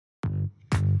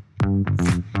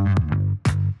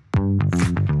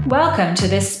Welcome to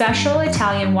this special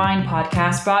Italian wine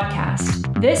podcast broadcast.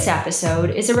 This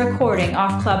episode is a recording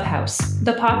off Clubhouse,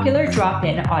 the popular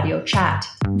drop-in audio chat.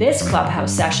 This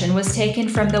Clubhouse session was taken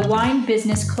from the Wine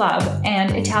Business Club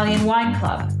and Italian Wine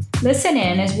Club. Listen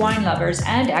in as wine lovers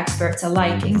and experts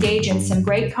alike engage in some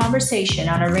great conversation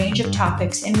on a range of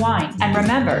topics in wine. And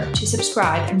remember to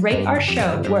subscribe and rate our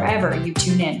show wherever you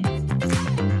tune in.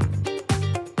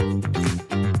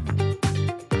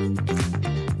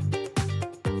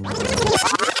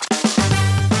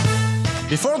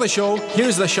 Before the show,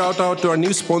 here's the shout out to our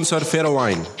new sponsor, Ferro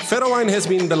Wine. Ferro Wine has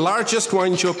been the largest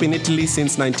wine shop in Italy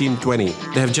since 1920.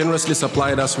 They have generously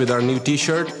supplied us with our new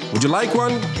t-shirt. Would you like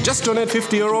one? Just donate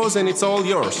 €50 and it's all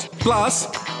yours. Plus,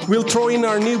 we'll throw in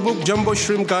our new book, Jumbo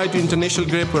Shrimp Guide to International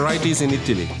Grape Varieties in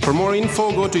Italy. For more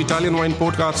info, go to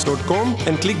italianwinepodcast.com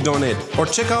and click donate. Or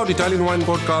check out Italian Wine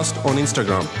Podcast on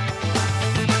Instagram.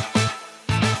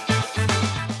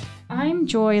 I'm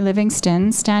Joy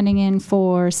Livingston, standing in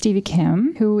for Stevie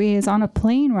Kim, who is on a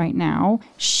plane right now.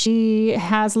 She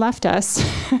has left us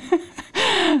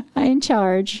in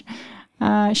charge.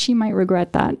 She might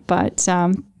regret that, but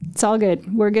it's all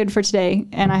good. We're good for today.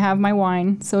 And I have my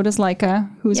wine. So does Laika,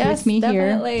 who's with me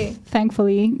definitely. Here.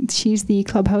 Thankfully, she's the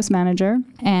Clubhouse manager,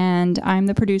 and I'm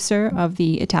the producer of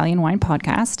the Italian Wine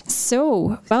Podcast.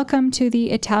 So welcome to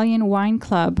the Italian Wine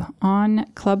Club on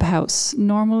Clubhouse.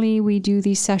 Normally, we do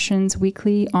these sessions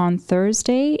weekly on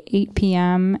Thursday, 8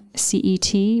 p.m.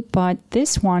 CET, but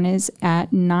this one is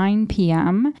at 9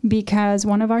 p.m. because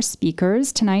one of our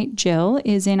speakers tonight, Gill,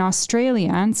 is in Australia,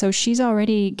 and so she's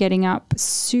already getting up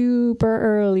super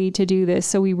early to do this,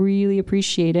 so we really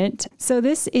appreciate it. So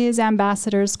this is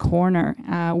Ambassador's Corner,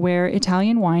 where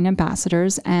Italian wine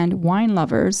ambassadors and wine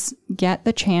lovers get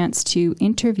the chance to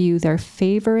interview their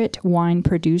favorite wine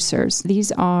producers.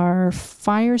 These are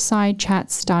fireside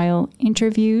chat style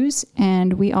interviews,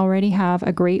 and we already have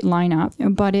a great lineup,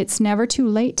 but it's never too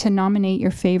late to nominate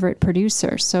your favorite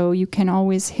producer. So you can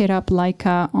always hit up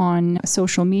Laika on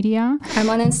social media. I'm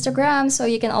on Instagram, so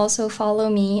you can also follow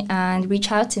me and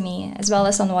reach out to me, as well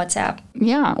as on WhatsApp.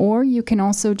 Yeah, or you can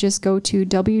also just go to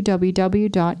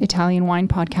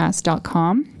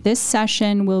www.italianwinepodcast.com. This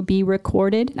session will be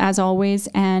recorded, as always,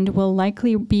 and will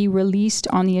likely be released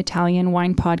on the Italian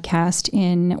Wine Podcast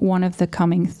in one of the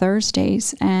coming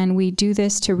Thursdays. And we do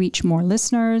this to reach more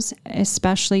listeners,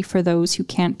 especially for those who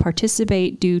can't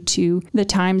participate due to the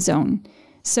time zone.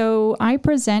 So I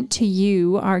present to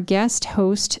you our guest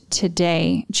host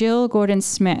today, Gill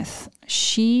Gordon-Smith.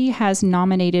 She has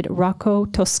nominated Rocco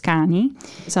Toscani.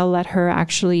 So I'll let her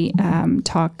actually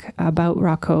talk about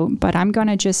Rocco, but I'm going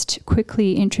to just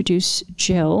quickly introduce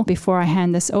Gill before I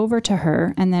hand this over to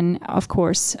her. And then, of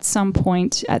course, at some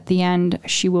point at the end,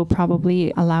 she will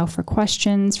probably allow for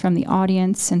questions from the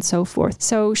audience and so forth.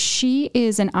 So she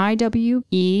is an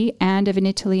IWE and of an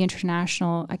Italy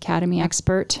International Academy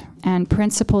expert and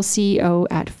principal CEO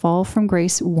at Fall from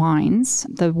Grace Wines,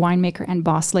 the winemaker and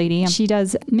boss lady. She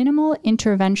does minimal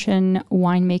intervention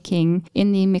winemaking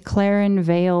in the McLaren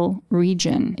Vale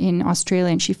region in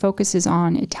Australia, and she focuses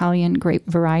on Italian grape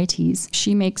varieties.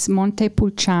 She makes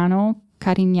Montepulciano,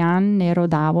 Carignan, Nero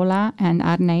d'Avola, and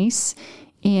Arneis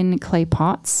in clay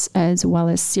pots, as well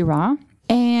as Syrah.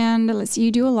 And let's see,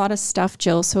 you do a lot of stuff,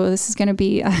 Gill. So this is going to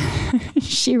be,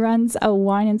 she runs a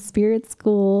wine and spirit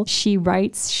school. She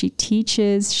writes, she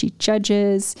teaches, she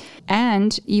judges,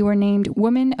 and you were named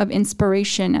Woman of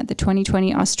Inspiration at the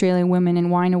 2020 Australian Women in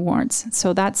Wine Awards.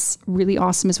 So that's really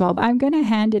awesome as well. But I'm going to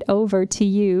hand it over to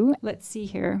you. Let's see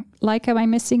here. Like, am I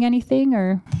missing anything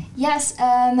or? Yes.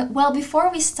 Well, before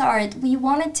we start, we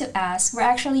wanted to ask, we're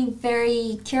actually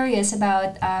very curious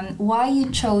about why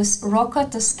you chose Rocco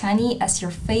Toscani as your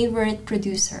favorite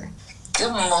producer.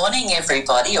 Good morning,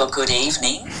 everybody, or good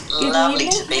evening. Lovely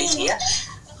to be here.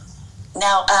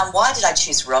 Now, why did I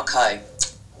choose Rocco?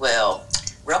 Well,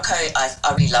 Rocco,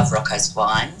 I really love Rocco's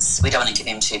wines. We don't want to give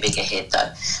him too big a head,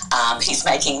 though. He's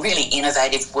making really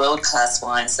innovative, world-class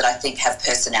wines that I think have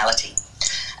personality.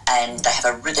 And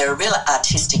they're a real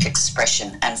artistic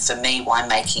expression. And for me,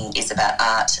 winemaking is about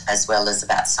art as well as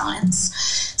about science.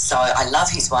 So I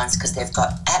love his wines because they've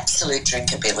got absolute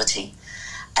drinkability.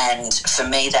 And for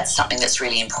me, that's something that's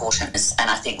really important.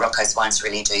 And I think Rocco's wines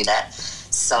really do that.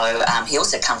 So he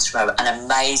also comes from an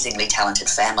amazingly talented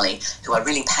family who are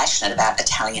really passionate about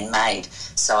Italian made.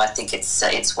 So I think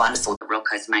it's wonderful that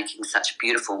Rocco's making such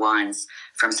beautiful wines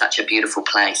from such a beautiful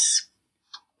place.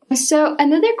 So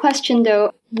another question,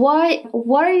 though, what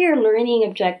are your learning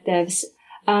objectives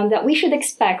that we should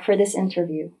expect for this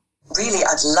interview? Really,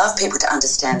 I'd love people to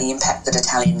understand the impact that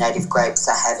Italian native grapes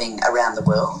are having around the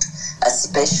world,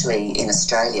 especially in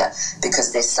Australia,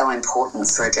 because they're so important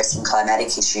for addressing climatic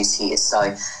issues here.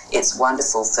 So it's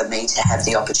wonderful for me to have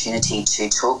the opportunity to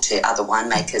talk to other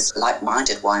winemakers,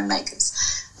 like-minded winemakers,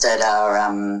 that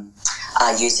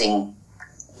are using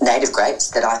native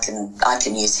grapes that I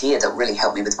can use here that really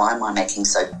help me with my winemaking.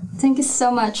 So thank you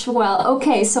so much. Well,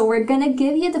 okay, so we're gonna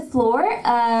give you the floor.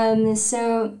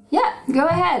 So yeah, go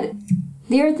ahead.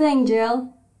 Do your thing,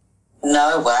 Gill.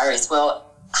 No worries.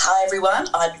 Well, hi everyone.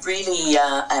 I really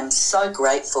am so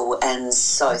grateful and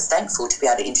so thankful to be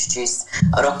able to introduce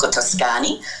Rocco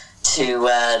Toscani to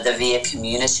the VIA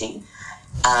community.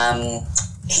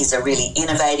 He's a really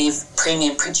innovative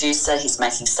premium producer. He's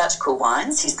making such cool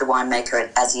wines. He's the winemaker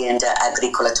at Azienda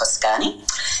Agricola Toscani.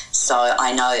 So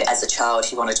I know as a child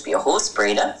he wanted to be a horse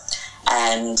breeder,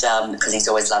 and because he's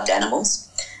always loved animals.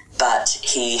 But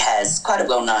he has quite a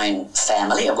well-known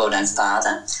family, a well-known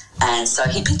father, and so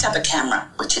he picked up a camera,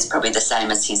 which is probably the same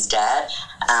as his dad,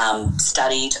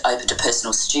 studied, opened a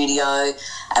personal studio,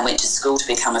 and went to school to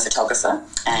become a photographer,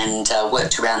 and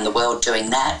worked around the world doing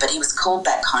that. But he was called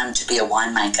back home to be a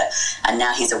winemaker, and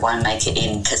now he's a winemaker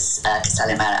in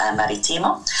Casale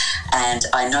Marittimo. And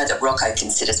I know that Rocco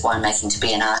considers winemaking to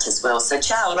be an art as well. So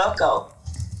ciao, Rocco.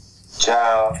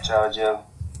 Ciao, Jill.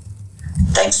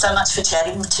 Thanks so much for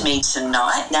chatting to me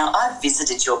tonight. Now, I've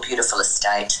visited your beautiful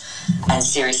estate, and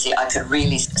seriously, I could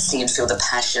really see and feel the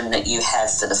passion that you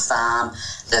have for the farm,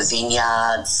 the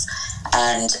vineyards,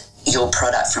 and your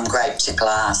product from grape to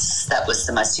glass. That was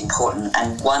the most important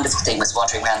and wonderful thing, was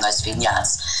wandering around those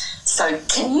vineyards. So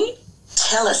can you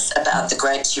tell us about the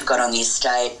grapes you've got on the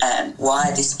estate and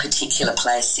why this particular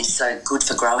place is so good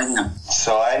for growing them?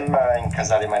 So I'm in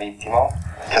Casale Marittimo.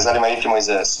 Casale Marittimo is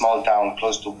a small town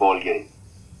close to Bolgheri.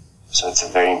 So it's a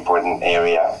very important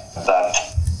area that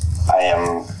I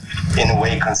am, in a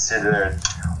way, considered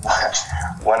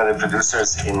one of the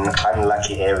producers in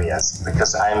unlucky areas,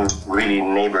 because I'm really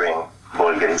neighboring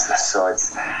Bolgheri. So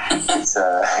it's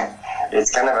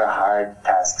kind of a hard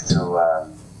task to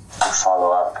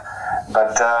follow up.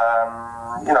 But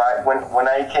when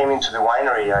I came into the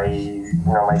winery,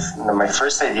 my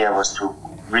first idea was to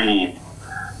really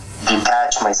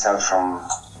detach myself from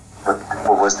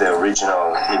what was the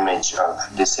original image of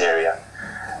this area.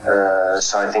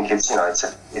 So I think it's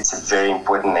a very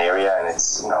important area, and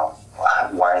it's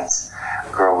wines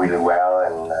grow really well,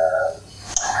 and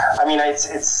it's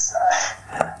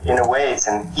in a way it's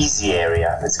an easy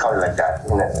area. Let's call it like that.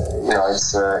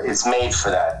 It's made for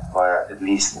that, or at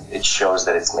least it shows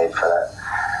that it's made for that.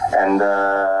 And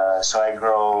so I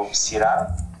grow Syrah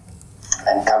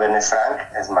and Cabernet Franc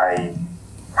as my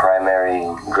primary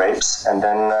grapes, and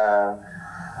then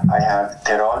I have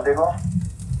Teroldego,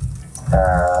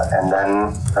 and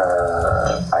then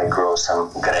I grow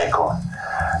some Greco.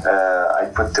 I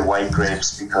put the white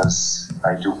grapes because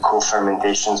I do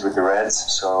co-fermentations with the reds,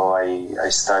 so I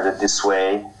started this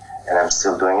way, and I'm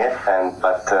still doing it.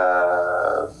 But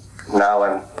now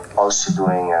I'm also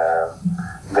doing a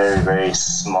very, very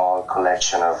small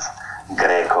collection of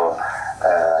Greco.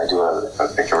 I do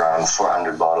around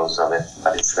 400 bottles of it,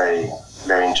 but it's very,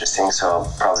 very interesting. So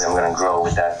probably I'm going to grow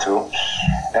with that too.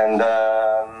 And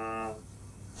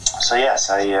so yes,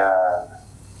 I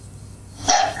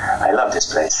love this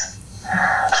place.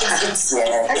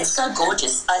 It's so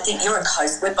gorgeous. I think we're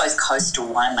both coastal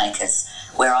winemakers.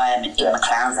 Where I am in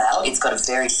McLaren Vale, it's got a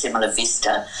very similar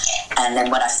vista. And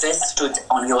then when I first stood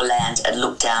on your land and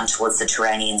looked down towards the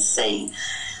Tyrrhenian Sea,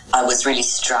 I was really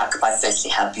struck by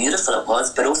firstly how beautiful it was,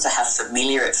 but also how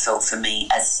familiar it felt for me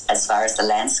as far as the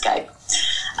landscape.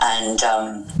 And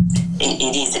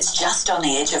it's just on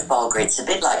the edge of Bolgheri. It's a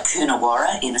bit like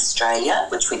Coonawarra in Australia,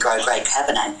 which we grow great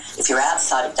Cabernet. If you're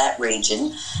outside of that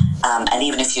region, and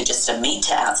even if you're just a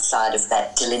metre outside of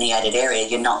that delineated area,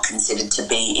 you're not considered to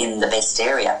be in the best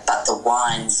area, but the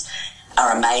wines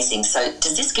are amazing. So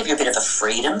does this give you a bit of a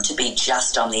freedom to be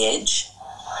just on the edge?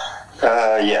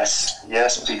 Yes,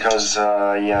 because to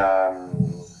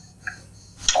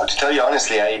tell you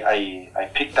honestly, I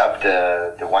picked up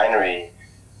the winery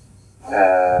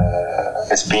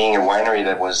as being a winery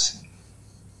that was,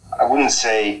 I wouldn't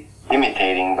say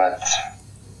imitating, but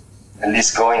at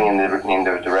least going in the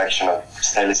direction of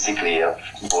stylistically of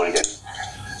Bolgheri.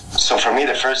 So for me,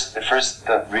 the first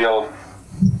real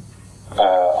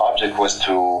object was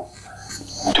to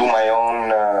do my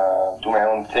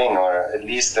own thing, or at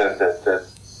least I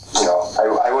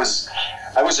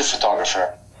was a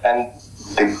photographer, and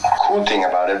the cool thing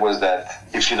about it was that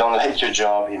if you don't like your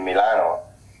job in Milano,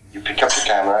 you pick up your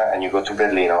camera and you go to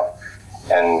Berlino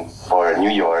or New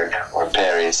York or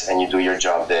Paris, and you do your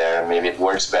job there. Maybe it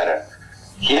works better.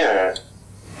 Here,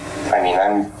 I mean,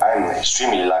 I'm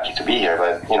extremely lucky to be here,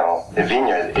 but you know, the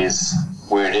vineyard is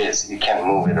where it is. You can't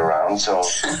move it around, so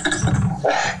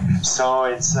so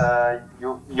it's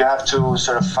you have to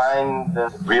sort of find the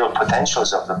real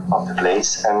potentials of the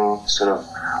place and sort of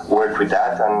work with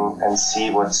that and see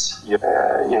what's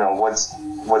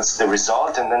what's the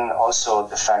result, and then also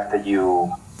the fact that you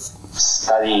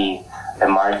study a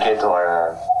market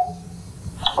or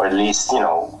at least, you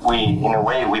know, we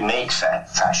make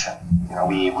fashion. You know,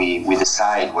 we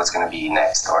decide what's going to be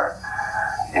next, or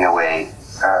in a way.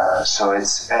 So it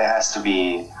has to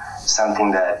be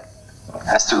something that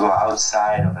has to go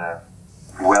outside of a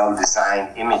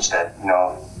well-designed image that, you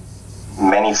know,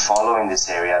 many follow in this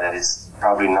area. That is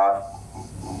probably not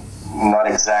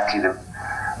exactly the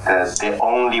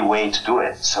only way to do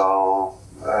it. So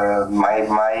my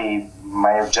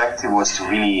objective was to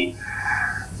really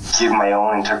give my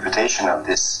own interpretation of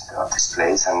this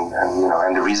place, and you know,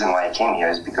 and the reason why I came here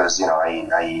is because, you know,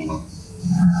 I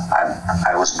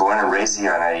was born and raised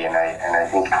here, and I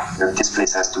think that this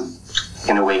place has to,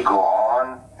 in a way, go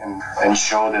on and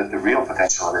show the real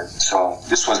potential of it. So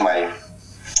this was my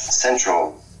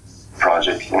central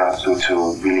project, you know, to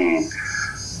really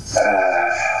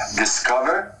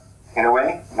discover, in a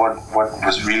way, what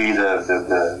was really the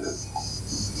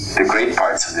great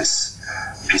parts of this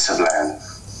piece of land.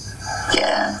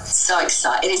 Yeah, so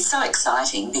exciting. It is so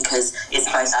exciting because it's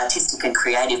both artistic and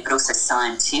creative, but also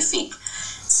scientific.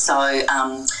 So,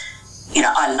 you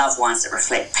know, I love wines that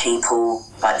reflect people,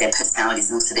 like their personalities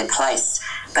and also their place.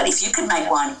 But if you could make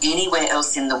wine anywhere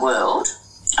else in the world,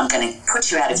 I'm going to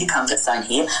put you out of your comfort zone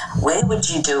here. Where would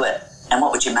you do it, and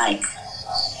what would you make?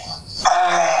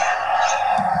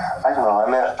 I don't know.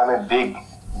 I'm a big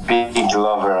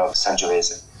lover of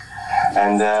Sangiovese,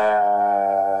 and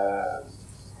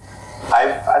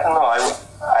I don't know.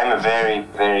 I'm a very,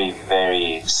 very,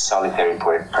 very solitary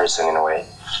person in a way,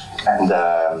 and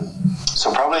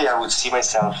so probably I would see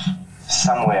myself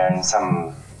somewhere in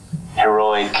some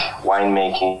heroic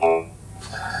winemaking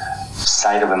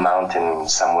side of a mountain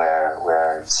somewhere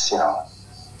where it's, you know,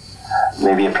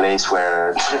 maybe a place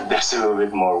where there's a little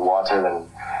bit more water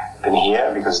than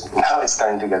here, because now it's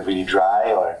starting to get really dry,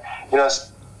 or, you know,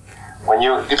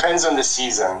 depends on the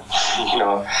season. You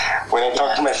know, when I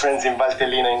talk to my friends in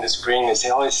Valtellina in the spring, they say,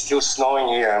 "Oh, it's still snowing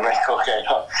here." I'm like, "Okay,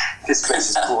 no, this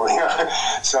place is cool." You know?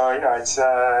 So, you know, it's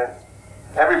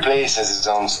every place has its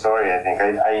own story. I think.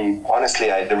 I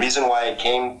honestly, the reason why I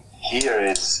came here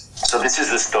is, so this is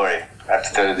the story. I have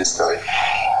to tell you this story.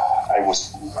 I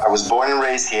was born and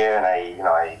raised here, and I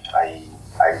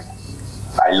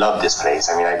love this place.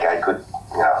 I mean, I could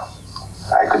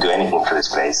do anything for this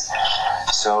place.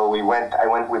 So I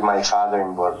went with my father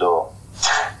in Bordeaux,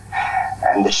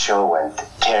 and the show went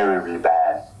terribly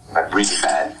bad, but really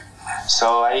bad.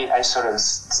 So I sort of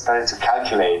started to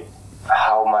calculate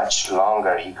how much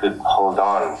longer he could hold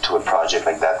on to a project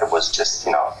like that was just,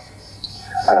 you know,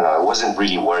 I don't know, it wasn't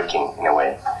really working in a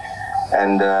way.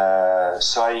 And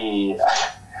so I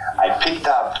picked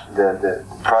up the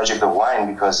project of wine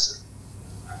because,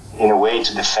 in a way,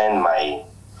 to defend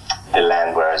the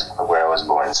land where I was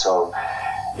born. So,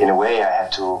 in a way, I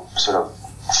had to sort of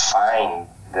find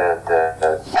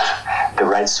the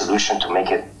right solution to make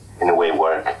it, in a way,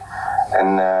 work.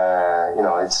 And you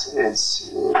know, it's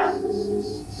you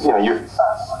know,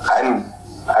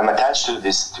 I'm attached to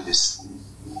this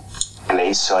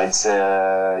place. So it's you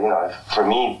know, for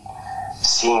me,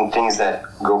 seeing things that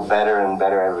go better and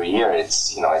better every year,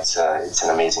 it's, you know, it's an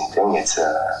amazing thing. It's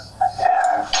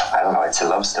I don't know, it's a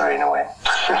love story in a way.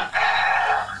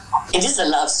 It is a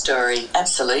love story,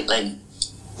 absolutely.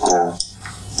 Yeah.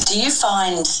 Do you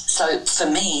find, so for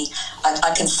me,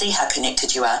 I can see how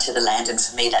connected you are to the land, and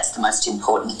for me that's the most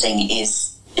important thing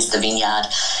is the vineyard,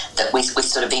 that we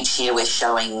sort of each year we're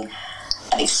showing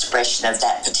an expression of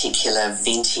that particular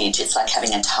vintage. It's like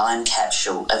having a time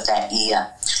capsule of that year.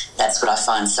 That's what I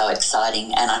find so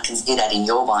exciting, and I can see that in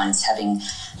your wines, having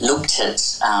looked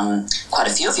at quite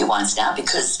a few of your wines now,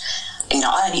 because, you know,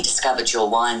 I only discovered your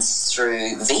wines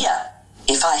through VIA.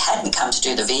 If I hadn't come to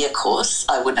do the VIA course,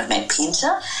 I wouldn't have met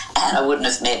Pinta, and I wouldn't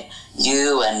have met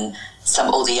you and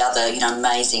all the other, you know,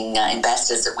 amazing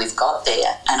ambassadors that we've got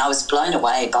there. And I was blown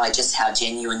away by just how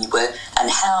genuine you were and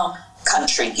how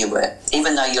country you were,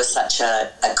 even though you're such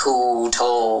a cool,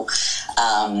 tall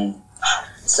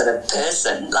sort of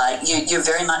person. Like you're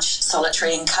very much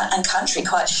solitary and country,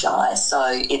 quite shy. So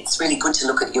it's really good to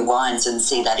look at your wines and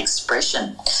see that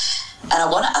expression. And I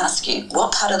want to ask you,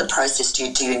 what part of the process do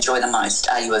you enjoy the most?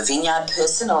 Are you a vineyard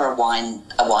person or a wine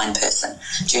person?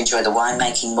 Do you enjoy the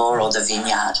winemaking more or the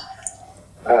vineyard?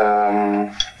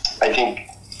 I think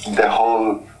the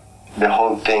whole the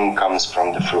whole thing comes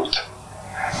from the fruit.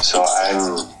 So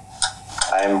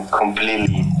I'm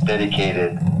completely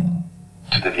dedicated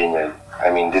to the vineyard.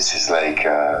 I mean, this is like,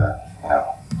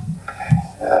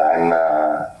 I'm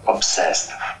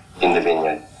obsessed in the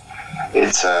vineyard.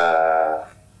 It's, I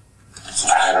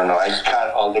don't know, I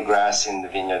cut all the grass in the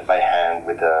vineyard by hand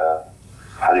with the,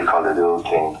 how do you call it, the little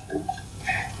thing,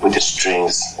 with the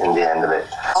strings in the end of it.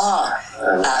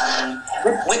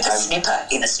 With the snipper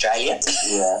in Australia.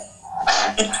 Yeah.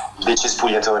 Dice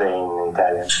spugliatore in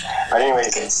Italian. But anyways,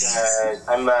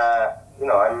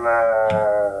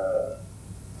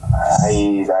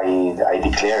 I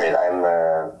declare it. I'm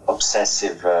an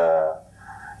obsessive,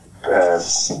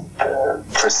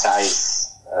 precise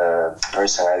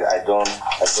person. I don't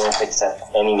accept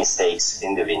any mistakes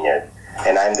in the vineyard,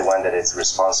 and I'm the one that is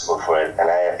responsible for it.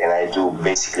 And I do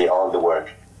basically all the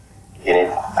work in it.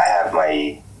 I have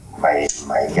my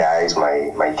guys,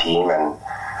 my team,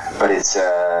 but it's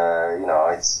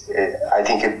I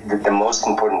think the most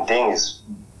important thing is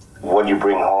what you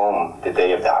bring home the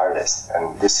day of the harvest,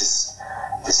 and this is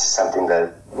something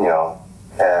that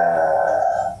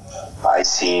I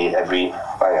see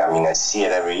I see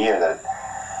it every year, that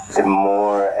the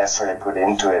more effort I put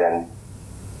into it, and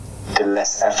the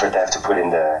less effort I have to put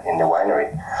in the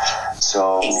winery.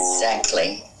 So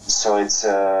exactly. So it's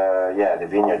the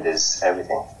vineyard is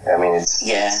everything. I mean, it's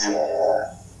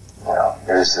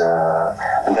there's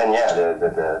and then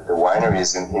the winery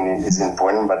is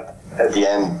important, but at the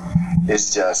end it's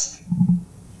just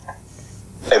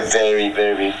a very,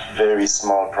 very, very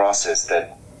small process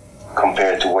that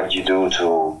compared to what you do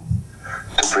to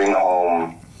bring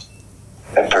home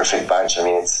a perfect bunch. I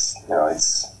mean,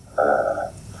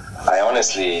 I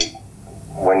honestly,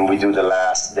 when we do the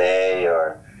last day,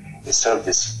 or it's sort of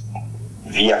this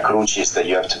via crucis that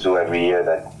you have to do every year,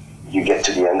 that you get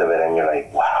to the end of it and you're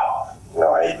like, wow,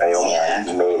 I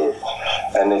almost made it.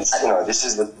 And it's, this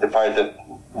is the part that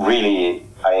really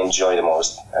I enjoy the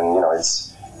most. And,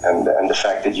 and the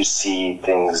fact that you see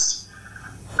things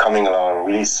coming along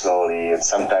really slowly and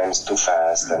sometimes too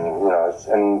fast. And,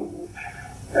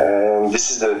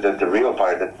 this is the real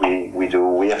part that we do.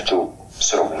 We have to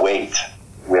sort of wait.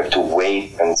 We have to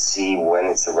wait and see when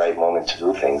it's the right moment to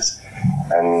do things.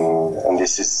 And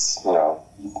this is,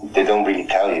 they don't really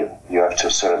tell you. You have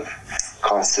to sort of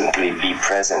constantly be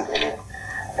present in it.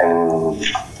 And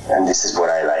this is what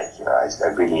I like. I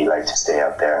really like to stay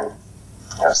out there, and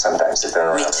sometimes I turn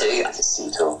around. Me too. To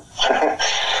see too.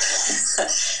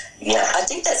 Yeah, I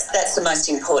think that's the most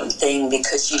important thing,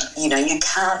 because you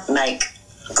can't make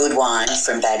good wine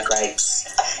from bad grapes.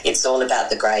 It's all about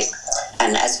the grape.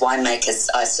 And as winemakers,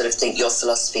 I sort of think your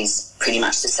philosophy is pretty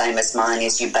much the same as mine,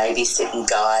 is you babysit and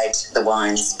guide the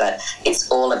wines, but it's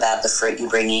all about the fruit you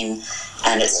bring in.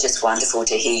 And it's just wonderful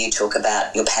to hear you talk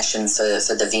about your passion for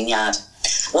the vineyard.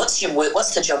 What's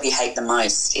the job you hate the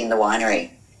most in the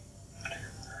winery?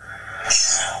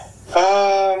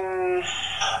 I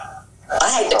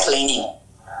hate the cleaning.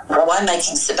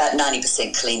 Winemaking's about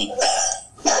 90% cleaning.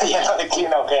 Yeah, the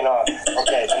cleaning.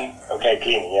 Okay,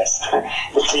 cleaning. Yes,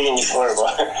 the cleaning is horrible.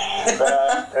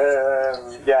 But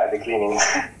the cleaning.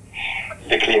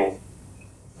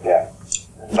 Yeah,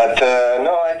 but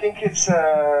no, I think it's. I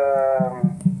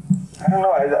don't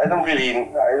know. I don't.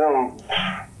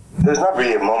 There's not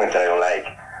really a moment that I don't like.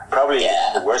 Probably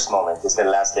the worst moment is the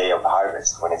last day of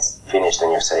harvest, when it's finished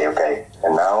and you say, okay,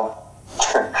 and now.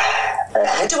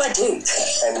 What do I do?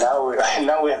 And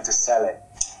now we have to sell it.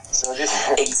 So this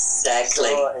exactly.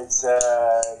 So it's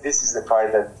this is the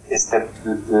part that is the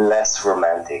less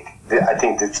romantic. I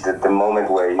think the moment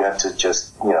where you have to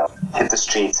just hit the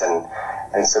streets and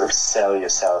sort of sell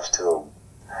yourself to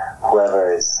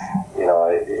whoever is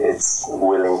it's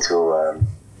willing to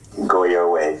go your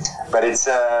way. But it's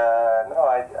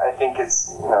I think it's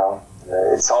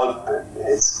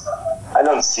I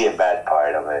don't see a bad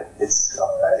part of it. It's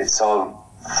all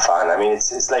fun. I mean,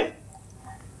 it's like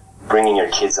bringing your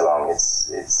kids along.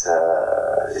 It's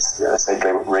like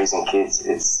raising kids.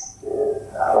 It's I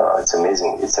don't know, it's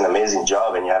amazing. It's an amazing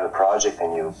job, and you have a project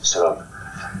and you sort of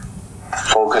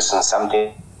focus on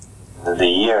something the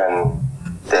year, and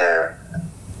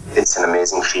it's an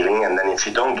amazing feeling. And then if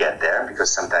you don't get there, because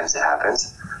sometimes it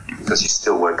happens, because you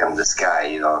still work under the sky,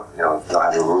 you don't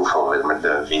have a roof over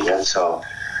the vineyard, so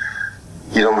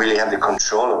you don't really have the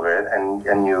control over it, and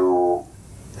then you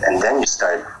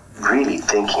start really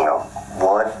thinking of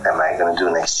what am I going to do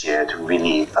next year to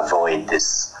really avoid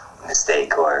this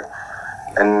mistake,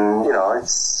 and you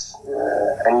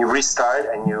restart,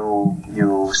 and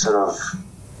you sort of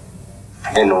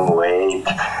wait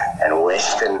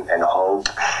and hope.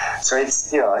 So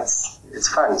it's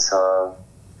fun. So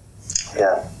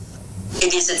Yeah.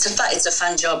 It is. It's a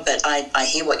fun job, but I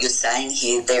hear what you're saying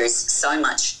here. There is so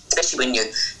much, especially when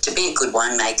to be a good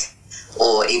winemaker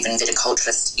or even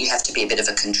viticulturist, you have to be a bit of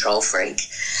a control freak.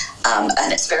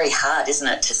 And it's very hard, isn't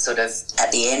it, to sort of,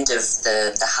 at the end of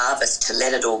the harvest, to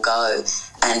let it all go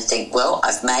and think, well,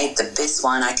 I've made the best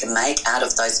wine I can make out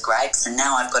of those grapes, and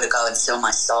now I've got to go and sell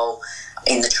my soul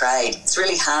in the trade. It's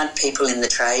really hard, people in the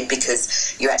trade,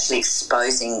 because you're actually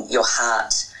exposing your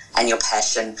heart and your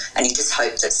passion, and you just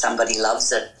hope that somebody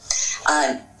loves it.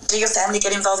 Do your family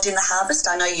get involved in the harvest?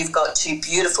 I know you've got 2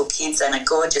 beautiful kids and a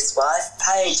gorgeous wife.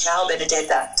 Hey, ciao,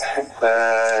 Benedetta.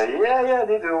 Yeah,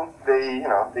 they do.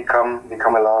 They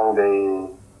come along.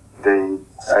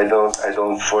 I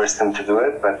don't force them to do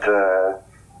it, but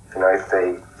if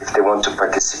they want to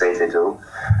participate, they do.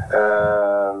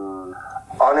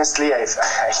 Honestly, I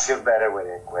feel better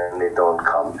when they don't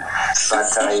come,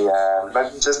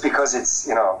 but just because it's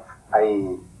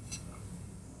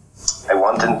I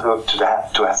want them to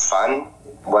have fun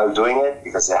while doing it,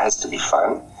 because it has to be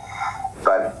fun.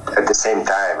 But at the same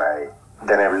time, I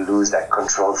lose that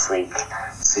control freak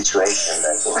situation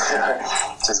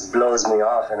that just blows me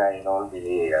off, and I don't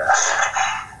really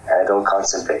I don't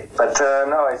concentrate. But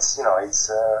no, it's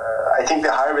I think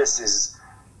the harvest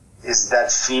is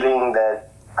that feeling that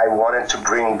I wanted to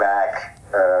bring back,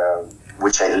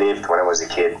 which I lived when I was a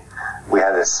kid. We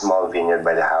had a small vineyard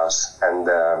by the house, and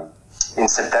in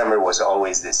September was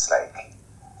always this like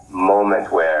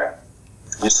moment where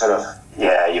you sort of,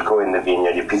 you go in the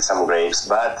vineyard, you pick some grapes,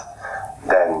 but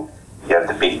then you have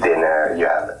the big dinner, you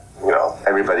have,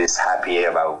 everybody's happy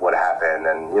about what happened,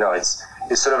 and it's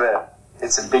sort of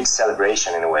it's a big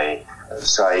celebration in a way.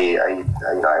 So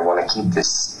I want to keep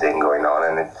this thing going on,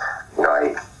 and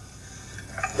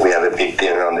we have a big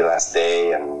dinner on the last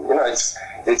day, and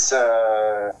it's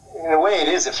in a way it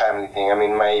is a family thing. I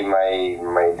mean,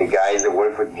 the guys that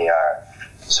work with me are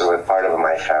sort of part of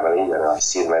my family. I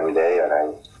see them every day,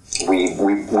 and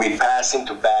we pass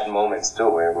into bad moments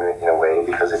too, in a way,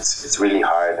 because it's really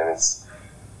hard, and it's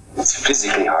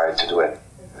physically hard to do it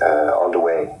all the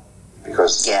way,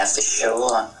 because for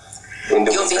sure. Your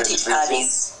vintage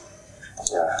parties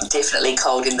definitely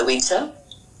cold in the winter.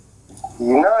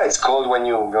 It's cold when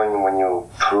you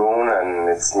prune, and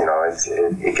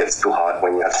it gets too hot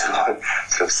when you have to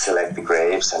sort of select the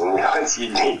grapes, and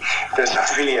there's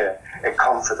not really a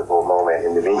comfortable moment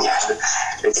in the vineyard.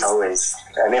 It's always,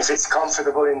 and if it's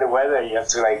comfortable in the weather, you have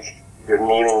to you're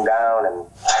kneeling down and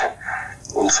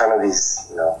in front of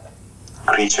these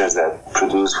creatures that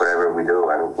produce whatever we do,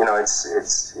 and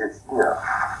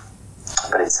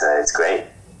but it's great.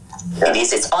 Yeah. It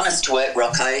is. It's honest work,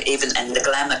 Rocco. And the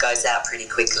glamour goes out pretty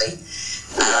quickly.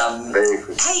 Very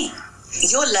quickly. Hey,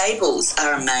 your labels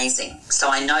are amazing. So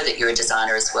I know that you're a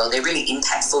designer as well. They're really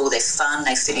impactful. They're fun.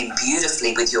 They fit in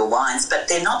beautifully with your wines, but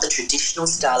they're not the traditional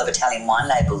style of Italian wine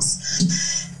labels.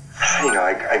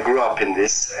 I grew up in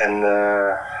this, and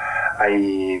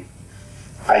I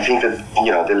think that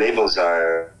the labels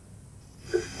are.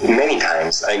 Many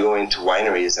times I go into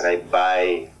wineries and I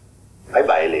buy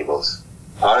labels.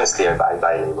 Honestly, I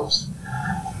buy labels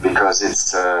because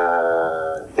it's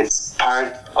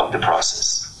part of the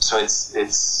process. So it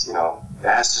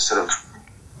has to sort of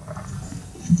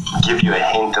give you a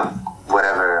hint of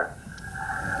whatever.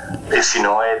 If you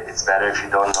know it, it's better. If you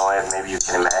don't know it, maybe you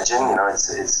can imagine. It's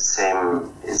the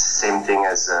same. It's the same thing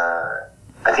as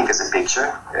I think as a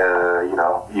picture.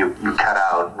 You cut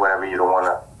out whatever you don't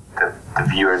want the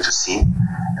viewer to see,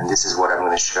 and this is what I'm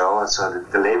going to show. So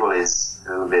the label is a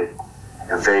little bit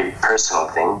a very personal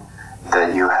thing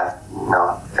that you have.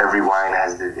 Every wine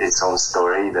has its own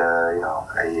story.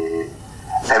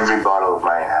 Every bottle of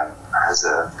mine has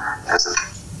a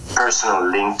personal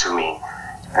link to me,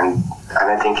 and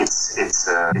I think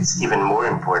it's even more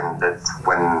important that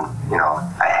when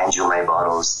I hand you my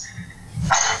bottles,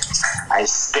 I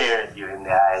stare at you in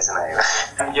the eyes, and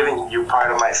I'm giving you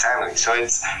part of my family. So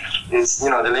it's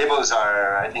the labels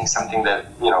are, I think, something that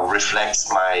reflects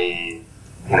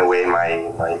in a way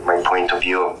my point of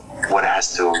view of what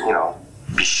has to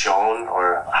be shown,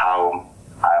 or how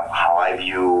I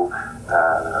view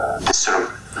this sort of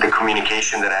the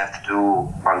communication that I have to do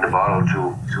on the bottle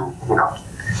to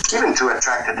even to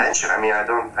attract attention. I mean, I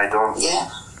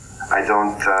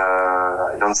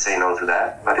don't say no to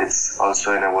that, but it's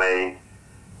also in a way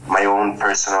my own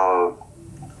personal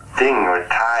thing or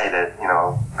tie that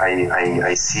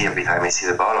I see every time I see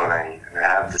the bottle, and I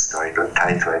have the story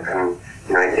tied to it, and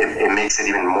it makes it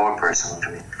even more personal to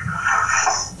me.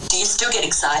 Do you still get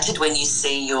excited when you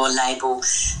see your label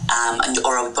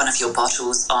or one of your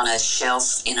bottles on a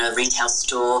shelf in a retail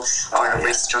store or a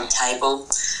restaurant table?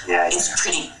 Yeah, it's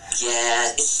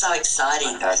Yeah, it's so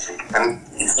exciting. Fantastic. And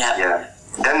yeah.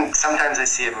 Then sometimes I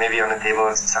see it maybe on the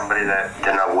table somebody that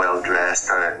they're not well dressed,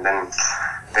 or then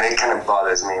it kind of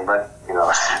bothers me. But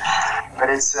but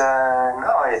it's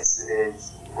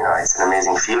it's an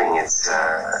amazing feeling. It's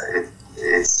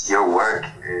your work.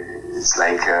 It's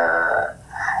like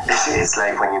it's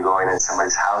like when you go in at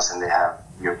somebody's house and they have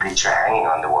your picture hanging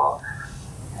on the wall,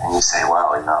 and you say,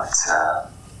 "Wow,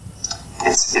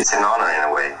 it's an honor in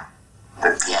a way."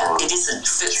 Yeah, it isn't. It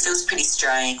feels pretty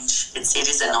strange. It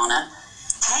is an honor.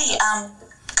 Hey,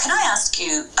 can I ask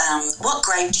you, what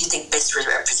grape do you think best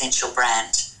represents your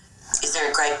brand? Is there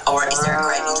a grape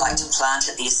you'd like to plant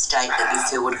at the estate that you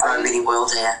feel would grow really well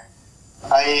there?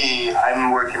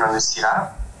 I'm working on the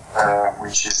Syrah,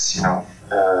 which is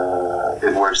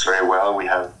it works very well. We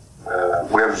have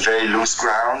very loose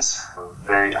grounds,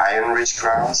 very iron-rich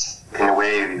grounds. In a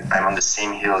way, I'm on the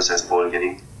same hills as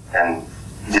Bolgheri, and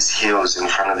these hills in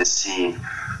front of the sea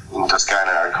in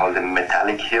Toscana are called the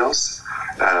metallic hills.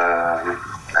 I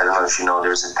don't know if you know,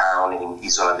 there's a town in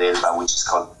Isola d'Elba which is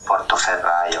called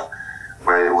Portoferraio,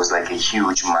 where it was like a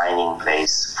huge mining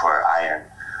place for iron.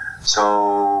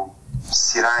 So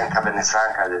Syrah and Cabernet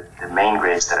Franc are the main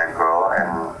grapes that I grow,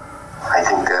 and I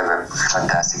think they have a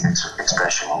fantastic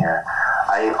expression here.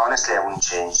 Honestly, I wouldn't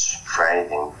change for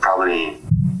anything. Probably,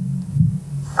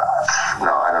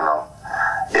 no, I don't know.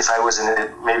 If I was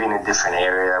maybe in a different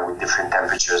area with different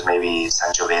temperatures, maybe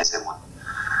Sangiovese would,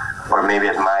 or maybe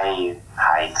at my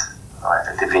height,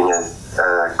 at the vineyard,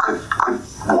 could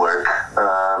work.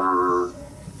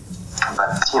 But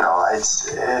it's.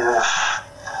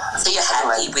 So you're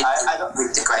happy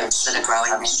with the grapes that are growing?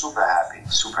 I'm super happy.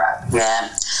 Yeah.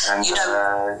 And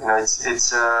it's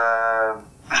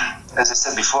as I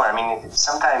said before. I mean,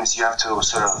 sometimes you have to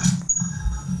sort of.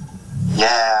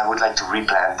 Yeah, I would like to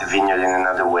replant the vineyard in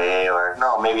another way, or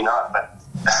no, maybe not, but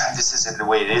this is the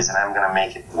way it is, and I'm gonna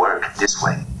make it work this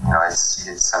way.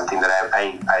 It's something that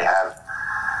I have.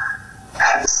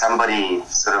 Somebody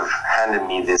sort of handed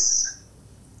me this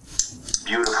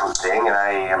beautiful thing, and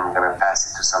I am gonna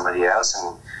pass it to somebody else,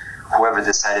 and whoever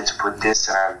decided to put this,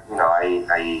 and I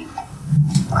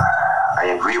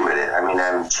agree with it. I mean,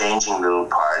 I'm changing little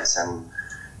parts, and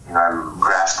I'm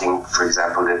grafting, for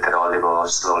example, the Terolivo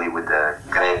slowly with the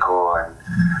Greco,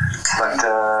 but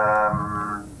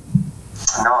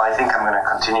no, I think I'm going to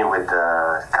continue with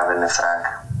the Cabernet Franc.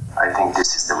 I think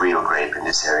this is the real grape in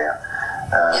this area.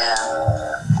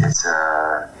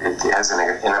 It has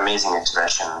an amazing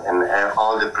expression, and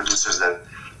all the producers that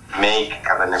make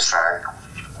Cabernet Franc,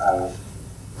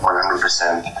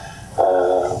 100%,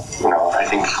 I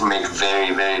think make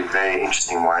very, very, very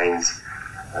interesting wines.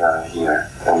 Here.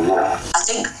 And, I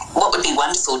think what would be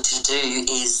wonderful to do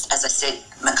is, as I said,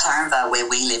 McLaren Vale, where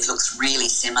we live, looks really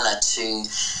similar to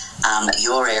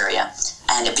your area,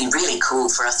 and it'd be really cool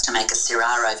for us to make a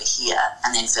Syrah over here,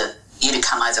 and then for you to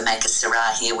come over, make a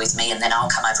Syrah here with me, and then I'll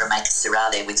come over and make a Syrah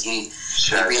there with you.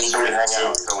 Sure. We hang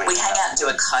out and do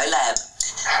a collab.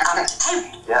 Hey,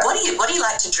 yeah. What do you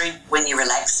like to drink when you're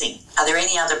relaxing? Are there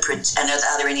any other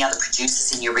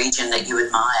producers in your region that you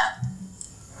admire?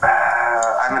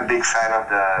 I'm a big fan of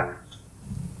the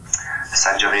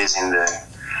Sangiovese in the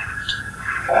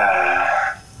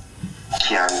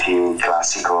Chianti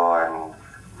Classico and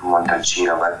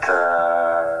Montalcino, but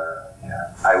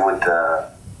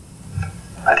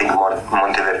I think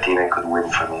Montevertine could win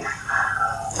for me.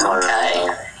 Okay.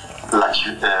 La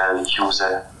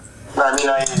Chiuse. No, I mean,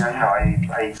 I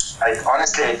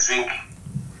honestly, I drink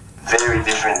very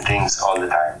different things all the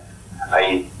time.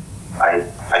 I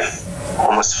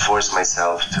almost force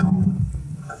myself to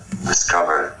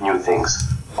discover new things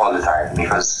all the time,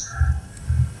 because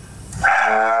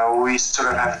we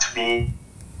sort of have to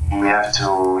you have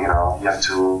to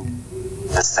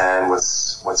understand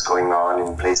what's going on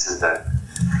in places that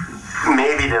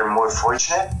maybe they're more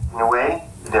fortunate in a way.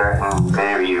 They're in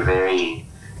very, very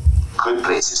good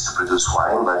places to produce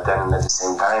wine, but then at the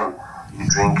same time, you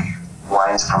drink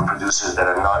wines from producers that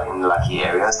are not in lucky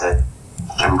areas that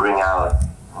can bring out,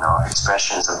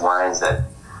 expressions of wines that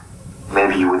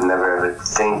maybe you would never ever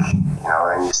think,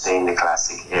 and you stay in the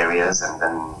classic areas, and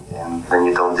then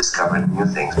you don't discover new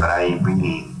things. But I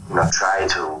really, try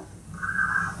to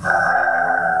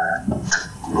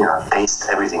taste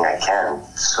everything I can,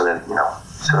 so that,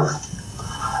 sort of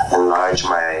enlarge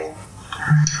my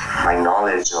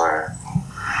knowledge, or,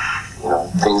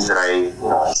 things that I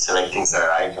select things that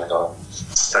I don't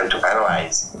start to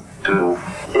analyze, to,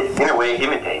 in a way,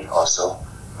 imitate also.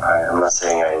 I'm not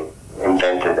saying I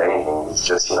invented anything. It's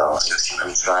just, I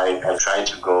try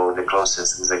to go the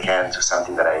closest as I can to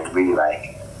something that I really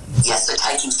like. Yeah, so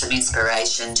taking some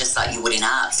inspiration, just like you would in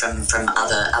art, from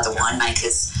other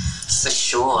winemakers, for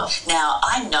sure. Now,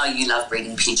 I know you love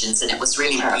breeding pigeons, and it was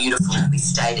really beautiful when we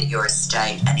stayed at your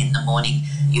estate, and in the morning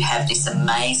you have this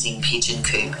amazing pigeon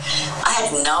coop. I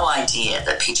had no idea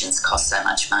that pigeons cost so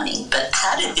much money, but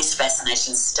how did this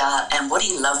fascination start, and what do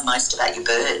you love most about your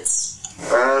birds?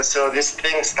 So this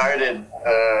thing started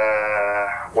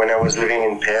when I was living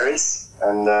in Paris.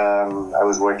 And I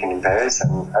was working in Paris,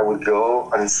 and I would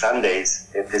go on Sundays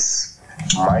at this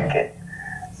market,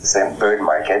 the same bird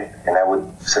market, and I would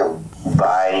sort of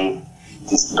buy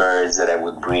these birds that I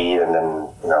would breed, and then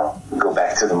go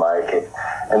back to the market.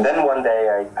 And then one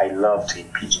day I loved to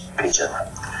eat pigeon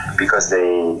because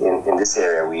in this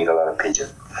area we eat a lot of pigeon.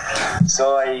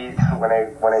 So when I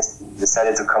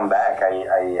decided to come back,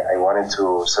 I wanted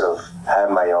to sort of have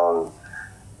my own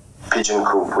pigeon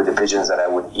coop with the pigeons that I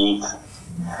would eat.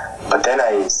 But then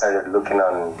I started looking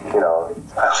on,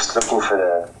 I was looking for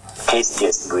the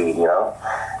tastiest breed, and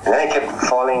then I kept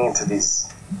falling into these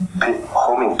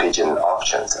homing pigeon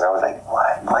auctions, and I was like,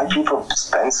 why people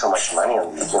spend so much money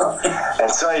on these,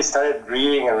 And so I started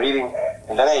reading,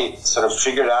 and then I sort of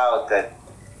figured out that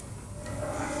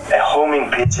a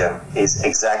homing pigeon is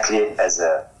exactly as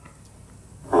a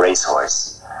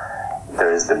racehorse.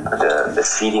 There is the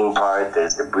feeding part,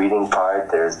 there's the breeding part,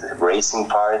 there's the racing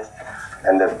part.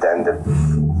 And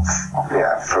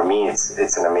for me,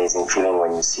 it's an amazing feeling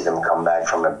when you see them come back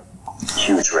from a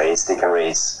huge race. They can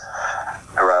race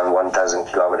around 1,000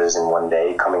 kilometers in one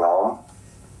day coming home.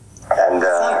 And,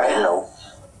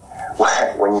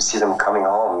 when you see them coming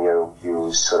home,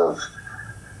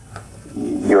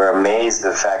 you're amazed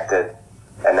the fact that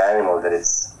an animal that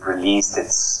is released,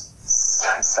 it's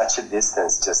such a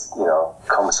distance, just,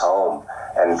 comes home.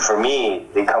 And for me,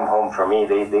 they come home for me.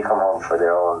 They come home for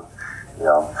their own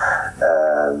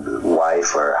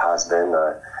wife or husband,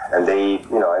 and they,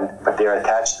 but they're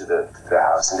attached to the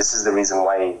house. And this is the reason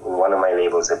why in one of my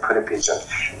labels I put a pigeon,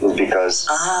 is because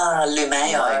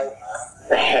Lumeo.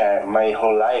 My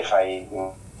whole life I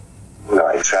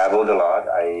traveled a lot.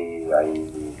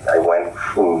 I went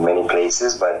in many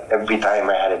places, but every time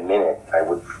I had a minute, I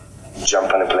would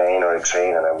jump on a plane or a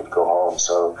train and I would go home.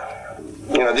 So,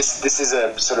 this is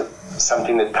a sort of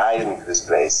something that ties me to this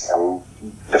place.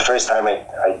 The first time I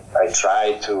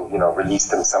tried to, release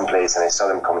them someplace and I saw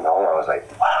them coming home, I was like,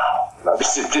 wow,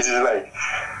 this is like,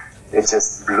 it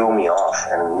just blew me off.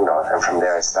 And, and from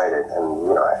there I started.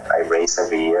 And, I race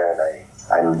every year, and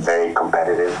I'm very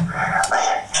competitive.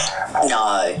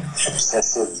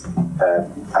 Obsessive.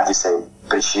 How do you say?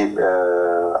 I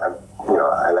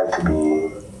like to be.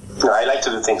 I like to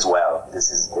do things well. I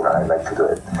like to do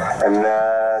it. And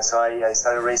so I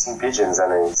started racing pigeons,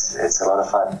 and it's a lot of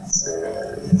fun. It's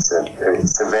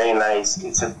a very nice.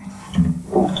 It's a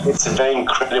very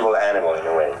incredible animal in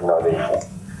a way.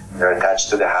 They're attached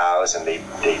to the house, and they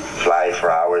fly for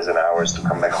hours and hours to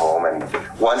come back home. And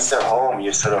once they're home,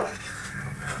 you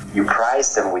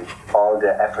prize them with all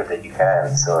the effort that you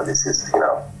can. So this is,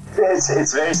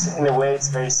 it's very, in a way, it's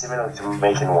very similar to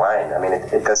making wine. I mean,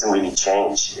 it doesn't really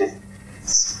change. You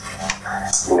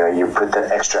put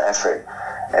that extra effort,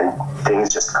 and things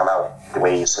just come out the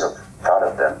way you sort of thought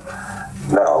of them.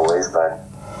 Not always, but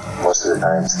most of the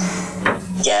times.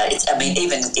 Yeah,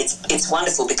 it's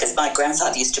wonderful, because my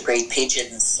grandfather used to breed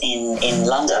pigeons in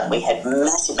London. We had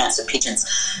massive amounts of pigeons,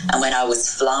 and when I was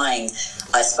flying,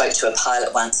 I spoke to a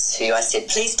pilot once who I said,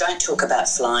 please don't talk about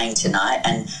flying tonight,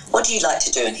 and what do you like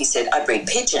to do? And he said, I breed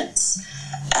pigeons.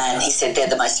 And he said, they're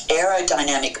the most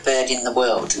aerodynamic bird in the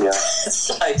world. Yeah.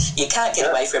 So you can't get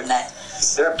away from that.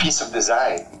 They're a piece of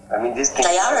design. I mean, these things...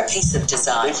 They are a piece of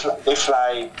design. They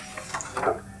fly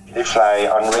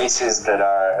on races that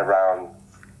are around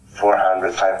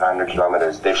 400, 500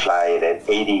 kilometers. They fly at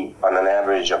on an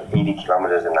average of 80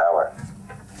 kilometers an hour.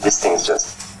 These things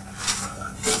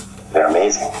they're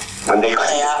amazing. When they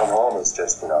come home, it's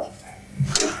just,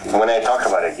 when I talk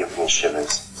about it, it gives me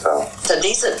shivers. So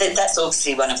that's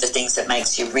obviously one of the things that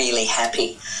makes you really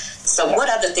happy. So what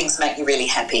other things make you really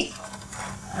happy?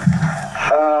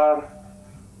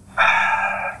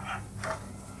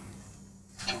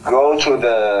 To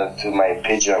go to my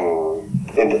pigeon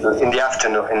in the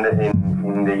afternoon,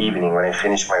 in the evening when I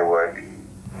finish my work,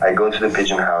 I go to the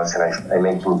pigeon house and I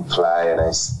make them fly, and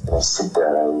I sit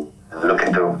there and look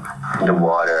into the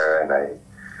water, and I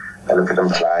look at them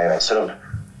fly, and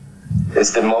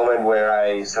it's the moment where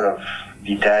I sort of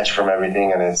detach from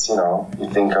everything, and it's, you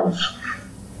think of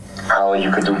how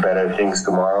you could do better things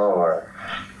tomorrow or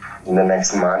in the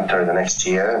next month or the next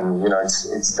year, and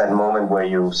it's that moment where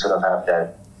you sort of have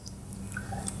that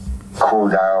cool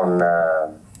down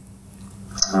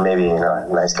maybe a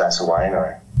nice glass of wine,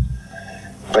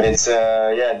 but it's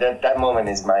that moment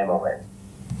is my moment.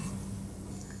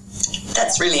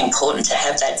 That's really important to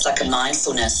have that. It's like a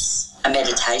mindfulness, a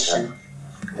meditation.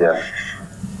 Yeah.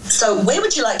 So where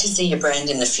would you like to see your brand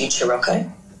in the future, Rocco?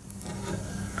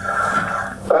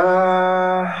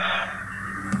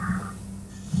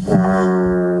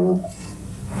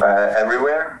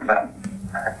 Everywhere.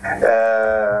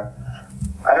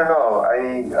 I don't know.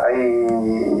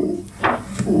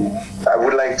 I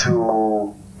would like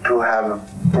to have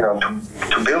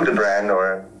to build a brand,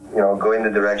 or go in the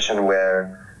direction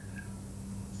where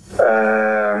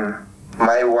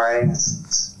my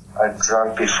wines are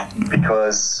drunk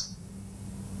because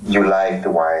you like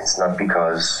the wines, not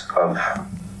because of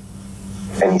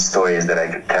any stories that I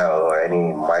could tell or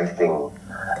any marketing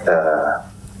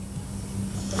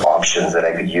options that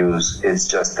I could use. It's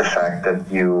just the fact that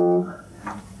you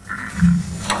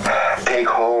take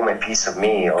home a piece of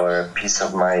me, or a piece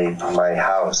of my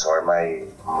house, or my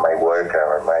work,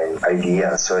 or my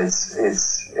idea. So it's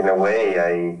in a way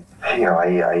I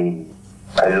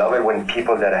love it when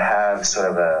people that have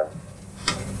sort of a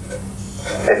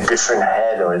different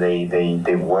head, or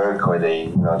they work, or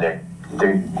they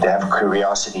have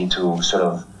curiosity to sort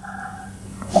of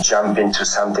jump into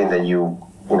something that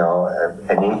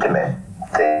an intimate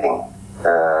thing.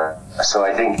 So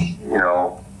I think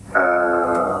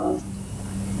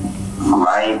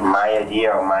my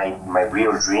idea, or my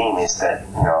real dream is that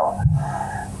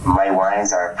my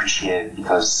wines are appreciated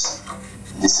because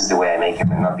this is the way I make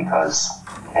them, and not because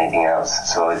anything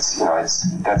else. So it's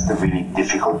that's the really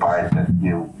difficult part, that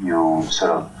you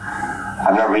sort of.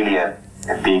 I'm not really a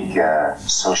big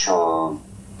social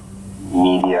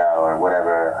media or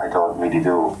whatever. I don't really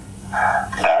do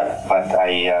that, but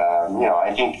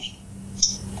I think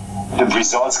the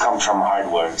results come from hard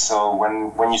work. So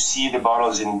when you see the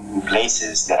bottles in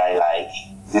places that I like,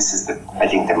 this is I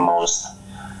think the most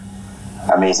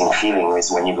amazing feeling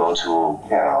is when you go to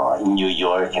New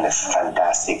York in a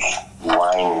fantastic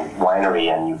winery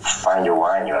and you find your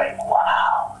wine. You're like,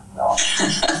 wow.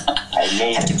 I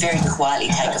made have to very quietly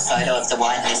take a photo of the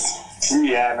wine list.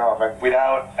 Yeah, no, but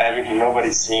without having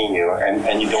nobody seeing you,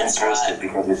 and you don't post it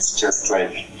because it's just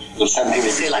like it's something that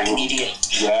you feel like an idiot.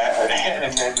 Yeah,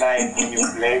 and at night when you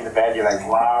lay in the bed, you're like,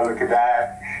 wow, look at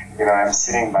that. I'm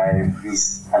sitting by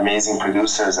these amazing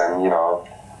producers, and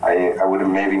I would have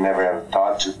maybe never have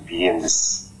thought to be in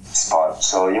this spot.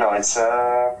 So it's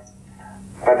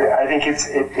but I think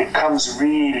it comes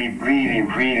really, really,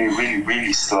 really, really,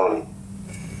 really slowly.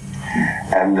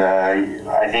 And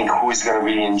I think who's going to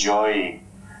really enjoy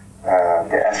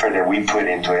the effort that we put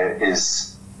into it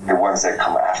is the ones that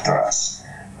come after us.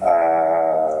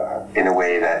 In a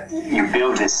way that you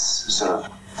build this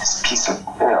piece of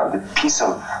the piece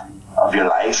of your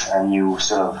life, and you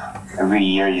sort of every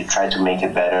year you try to make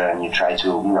it better, and you try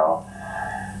to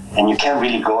and you can't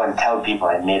really go and tell people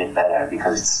I made it better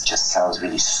because it just sounds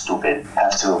really stupid. You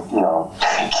have to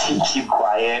keep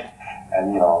quiet,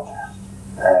 and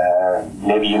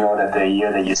maybe that the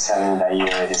year that you're selling that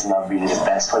year is not really the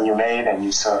best one you made, and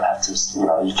you sort of have to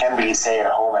you can't really say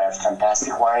at home I have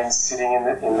fantastic wines sitting in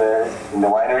the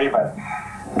winery, but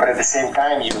at the same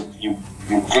time you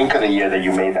think of the year that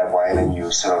you made that wine, and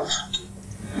you sort of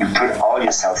you put all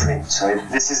yourself in. So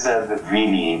this is the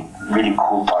really, really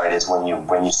cool part, is when you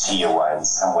see your wine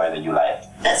somewhere that you like.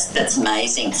 That's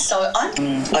amazing. So I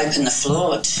can open the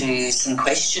floor to some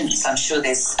questions. I'm sure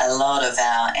there's a lot of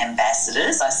our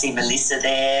ambassadors. I see Melissa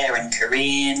there, and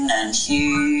Corinne, and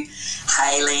Hugh,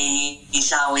 Hayley,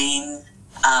 Xiaoying,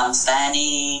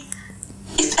 Fanny.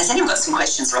 Has anyone got some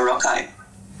questions for Rocco?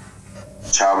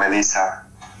 Ciao, Melissa.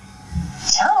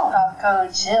 Ciao, Rocco,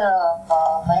 Gill.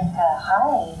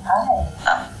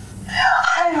 Hi.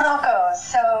 Hi, Rocco.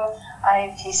 So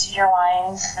I've tasted your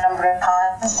wines a number of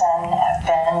times and have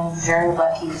been very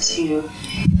lucky to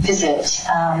visit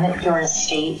your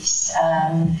estates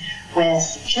with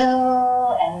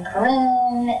Gill and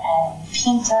Corinne and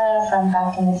Pinta from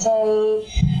back in the day.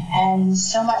 And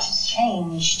so much has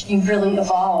changed. You've really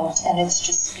evolved, and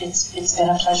it's been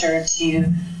a pleasure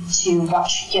to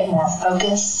watch you get more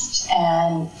focused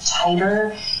and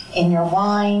tighter in your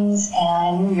wines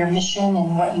and your mission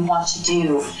and what you want to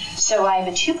do. So I have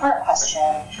a two-part question.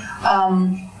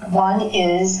 One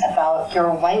is about your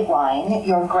white wine,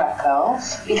 your Greco,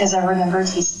 because I remember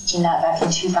tasting that back in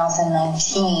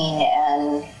 2019,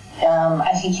 and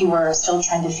I think you were still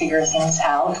trying to figure things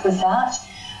out with that.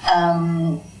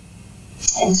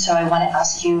 And so I want to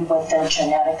ask you what the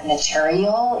genetic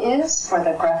material is for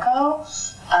the Greco.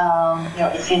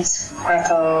 If it's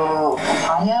Greco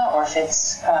Campagna or if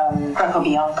it's Greco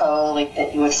Bianco, like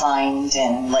that you would find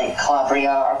in like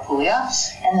Calabria or Puglia.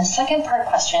 And the second part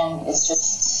question is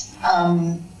just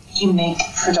you make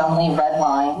predominantly red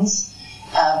wines,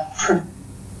 and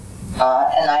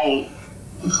I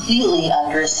completely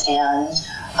understand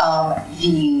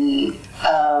the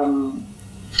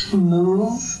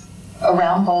move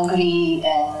around Bolgheri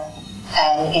and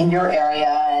in your area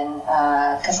and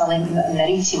Casale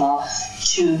Maritimo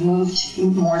to move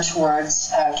more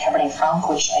towards Cabernet Franc,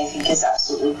 which I think is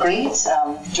absolutely great.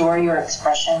 Adore your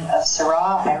expression of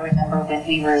Syrah. I remember when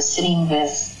we were sitting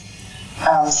with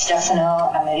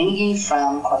Stefano Amerighi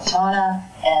from Cortona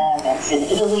and in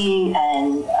Italy,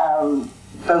 and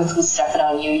both with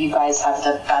Stefano and you guys have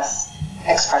the best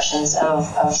expressions of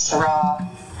Syrah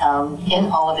in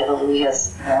all of Italy,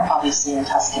 as obviously in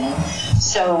Tuscany.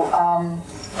 So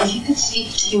if you could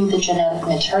speak to the genetic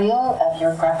material of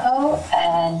your Greco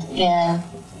and then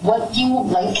what you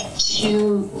like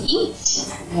to eat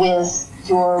with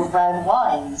your red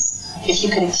wines. If you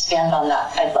could expand on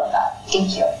that, I'd love that.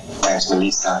 Thank you. Thanks,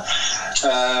 Melissa.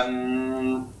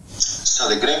 So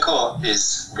the Greco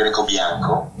is Greco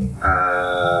Bianco.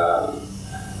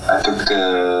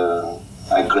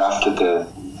 I grafted the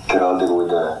Terolde with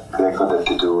the Greco that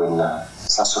they do in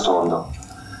Sassotondo.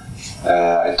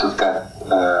 I took that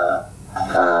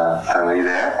family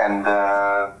there, and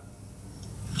I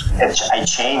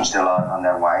changed a lot on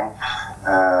that wine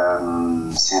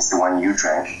since the one you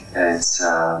drank. It's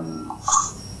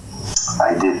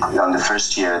I did on the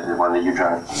first year, the one that you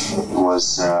drank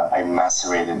was I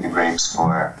macerated the grapes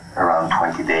for around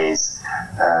 20 days,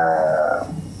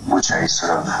 which I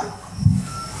sort of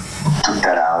took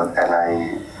that out and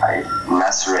I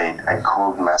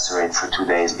cold macerate for 2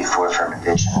 days before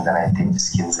fermentation, and then I take the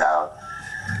skins out,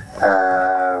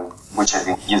 which I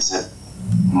think gives a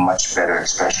much better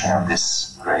expression of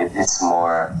this grape. It's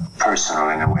more personal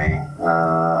in a way.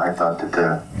 I thought that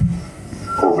the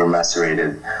over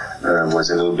macerated was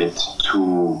a little bit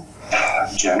too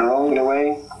general in a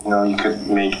way. You could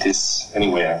make this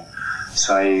anywhere.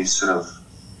 So I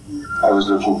was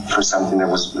looking for something that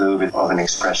was a little bit of an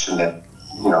expression that,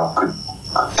 could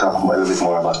talk a little bit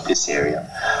more about this area.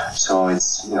 So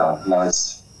it's, now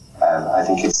it's, I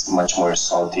think it's much more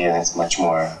salty and it's much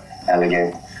more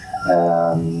elegant.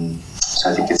 So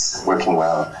I think it's working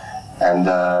well. And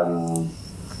the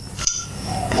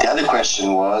other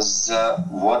question was,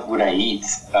 what would I eat?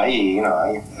 I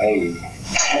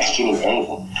can eat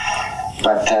anything.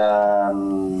 But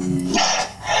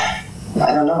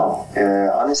I don't know.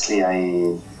 Honestly,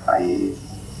 I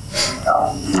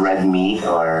red meat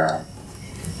or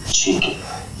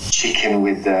chicken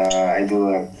with I do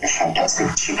a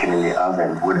fantastic chicken in the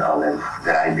oven, wood oven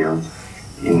that I build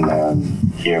in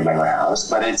here by my house.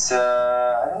 But it's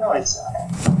I don't know.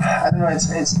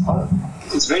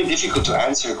 It's very difficult to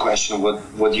answer a question.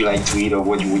 What you like to eat or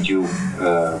what would you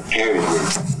pair it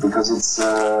with? Because it's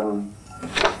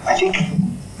I think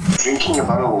drinking a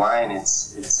bottle of wine,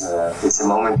 it's a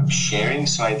moment of sharing.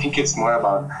 So I think it's more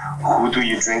about who do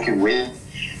you drink it with,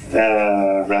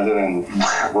 rather than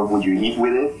what would you eat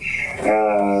with it.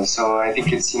 So I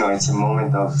think it's it's a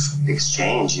moment of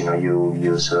exchange.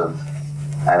 You sort of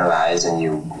analyze and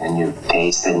you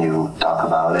taste and you talk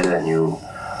about it and you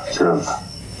sort of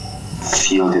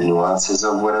feel the nuances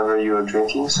of whatever you are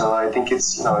drinking. So I think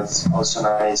it's it's also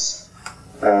nice.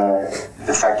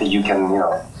 The fact that you can,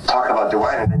 talk about the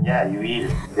wine and then, you eat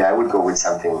it. Yeah, I would go with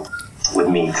something with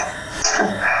meat.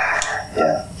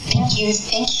 Yeah. Thank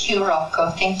you, Rocco.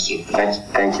 Thank you.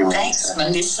 Thank you. Thanks,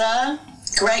 Melissa.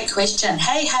 Great question.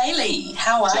 Hey, Hayley,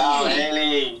 how are Ciao, you?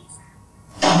 Hayley.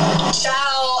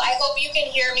 Ciao. I hope you can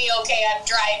hear me okay. I'm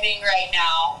driving right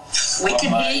now. We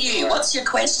can hear you. What's your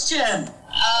question?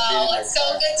 Oh, it's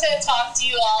so good to talk to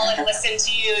you all and listen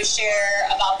to you share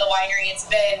about the winery.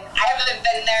 I haven't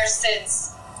been there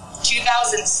since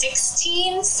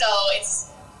 2016, so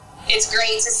it's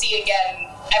great to see again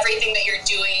everything that you're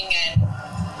doing. And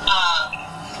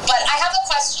but I have a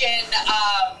question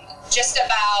just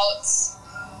about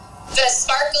the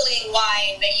sparkling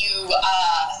wine that you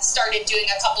started doing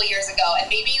a couple years ago. And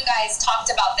maybe you guys talked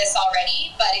about this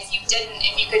already, but if you didn't,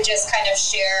 if you could just kind of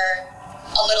share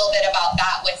a little bit about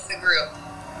that with the group.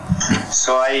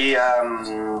 So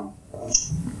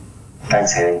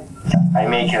thanks, Haley. I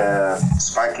make a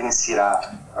sparkling Syrah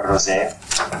rosé.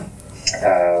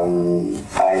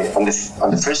 On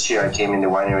the first year I came in the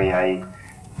winery,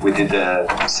 we did a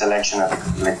selection of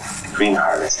green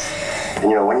harvest. And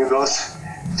when you go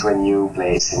to to a new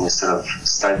place and you sort of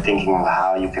start thinking of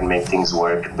how you can make things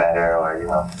work better, or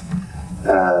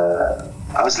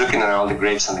I was looking at all the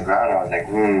grapes on the ground. I was like,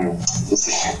 this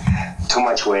is too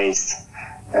much waste.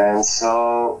 And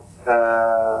so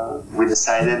we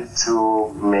decided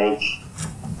to make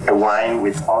a wine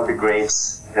with all the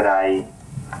grapes that I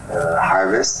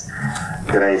harvest,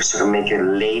 that I sort of make a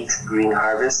late green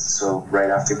harvest. So right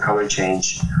after color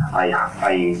change,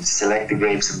 I select the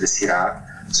grapes of the Syrah.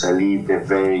 So I leave the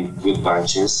very good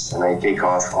bunches, and I take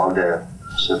off all the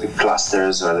sort of the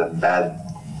clusters or the bad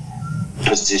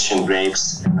position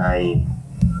grapes, and I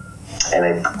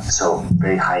so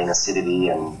very high in acidity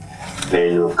and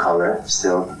very little color.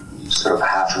 Still, sort of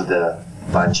half of the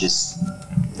bunch is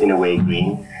in a way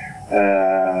green.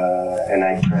 And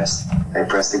I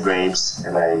press the grapes,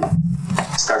 and I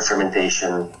start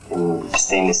fermentation in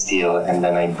stainless steel, and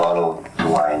then I bottle the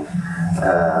wine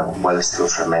while it's still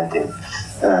fermenting.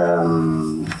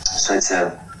 So it's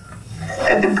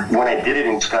when I did it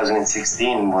in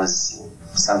 2016 was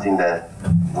something that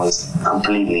was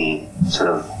completely sort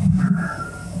of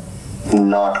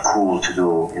not cool to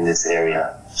do in this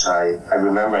area. So I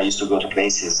remember I used to go to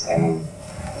places, and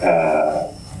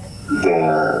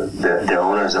the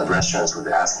owners of restaurants would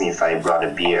ask me if I brought a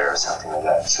beer or something like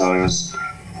that. So it was,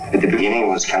 at the beginning,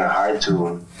 it was kind of hard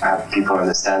to have people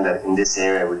understand that in this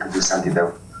area we could do something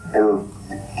that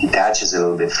detaches a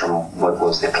little bit from what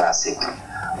was the classic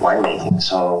winemaking.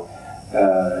 So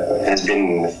it has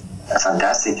been a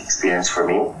fantastic experience for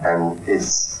me, and it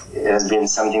has been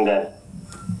something that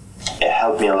it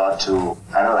helped me a lot to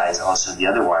analyze also the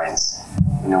other wines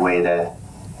in a way that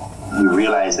you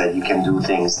realize that you can do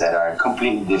things that are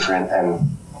completely different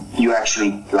and you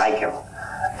actually like them.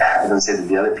 I don't say that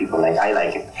the other people like, I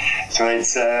like it. So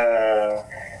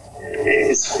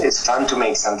it's fun to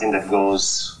make something that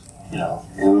goes, a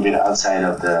little bit outside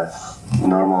of the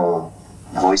normal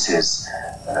voices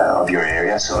of your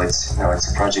area. So it's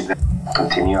a project that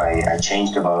continue. I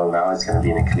changed the bottle now. It's going to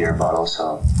be in a clear bottle,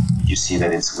 so you see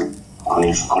that it's with col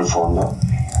fondo.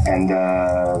 And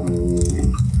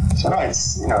so no,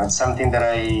 it's something that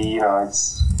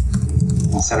it's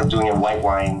instead of doing a white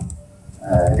wine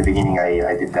at the beginning,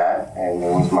 I did that, and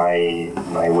it was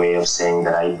my way of saying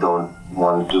that I don't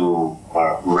want to do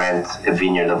or rent a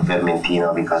vineyard of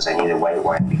Vermentino because I need a white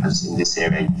wine, because in this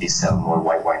area they sell more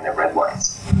white wine than red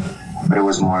wines. But it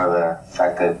was more of a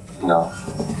fact that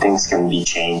things can be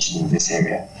changed in this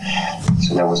area.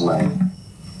 So that was my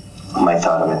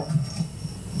thought of it.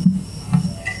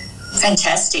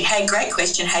 Fantastic. Hey, great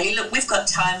question, Haley. Look, we've got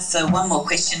time for one more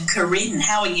question. Corinne,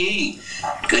 how are you?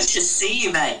 Good to see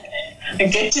you, mate.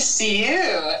 Good to see you.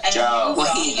 And ciao. We'll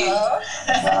hear you.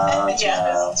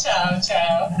 Yes, ciao.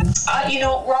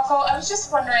 Rocco, I was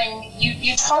just wondering,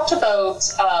 you talked about,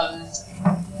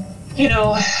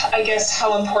 I guess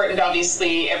how important,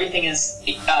 obviously, everything is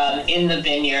in the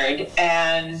vineyard,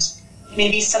 and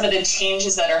maybe some of the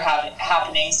changes that are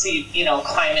happening. So,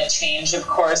 climate change, of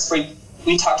course,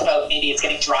 we talked about maybe it's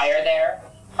getting drier there.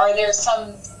 Are there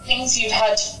some things you've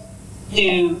had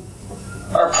to,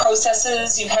 or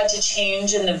processes you've had to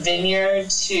change in the vineyard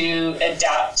to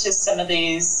adapt to some of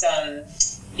these,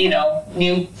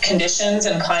 new conditions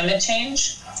and climate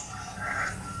change?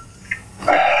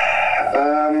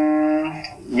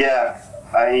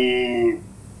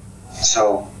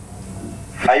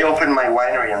 I open my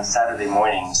winery on Saturday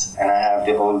mornings, and I have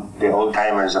the old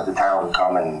timers of the town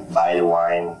come and buy the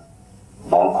wine,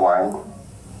 bulk wine.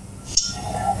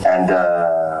 And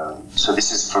so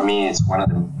this is, for me, it's one of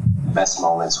the best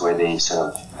moments where they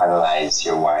sort of analyze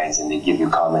your wines and they give you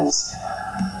comments.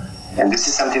 And this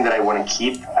is something that I want to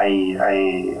keep. I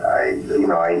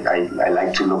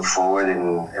like to look forward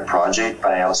in a project,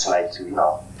 but I also like to,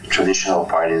 the traditional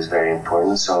part is very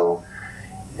important. So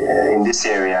in this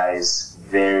area is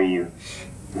very,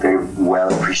 very well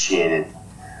appreciated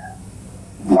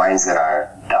wines that are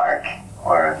dark,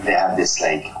 or they have this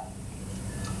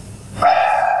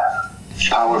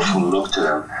powerful look to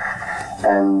them.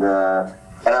 And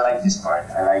I like this part.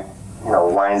 I like,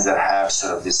 wines that have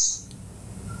sort of this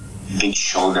big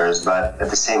shoulders, but at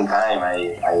the same time,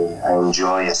 I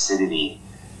enjoy acidity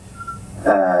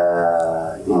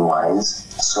in wines.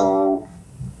 So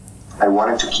I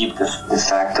wanted to keep the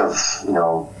fact of,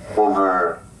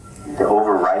 the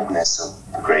over-ripeness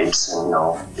of the grapes, and,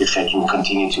 if I can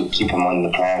continue to keep them on the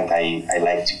plant, I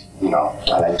like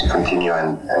to continue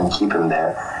and keep them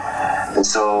there. And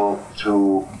so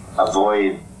to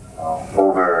avoid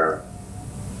over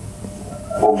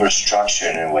structure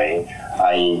in a way,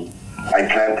 I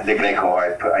planted the Greco.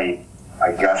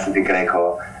 I grafted the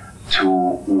Greco to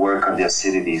work on the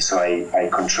acidity. So I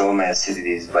control my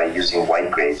acidities by using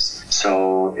white grapes.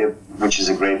 Which is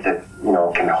a grape that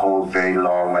can hold very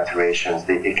long maturations.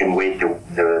 It can wait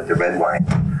the red wine.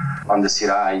 On the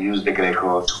Syrah, I use the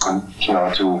Greco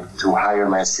to higher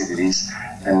my acidities,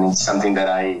 and it's something that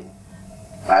I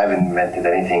haven't invented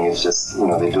anything. It's just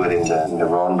they do it in the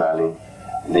Rhone Valley.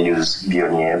 They use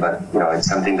Viognier, but it's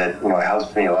something that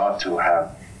helps me a lot to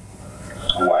have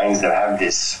wines that have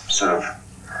this sort of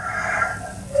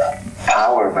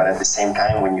power, but at the same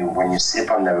time, when you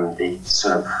sip on them, they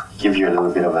sort of give you a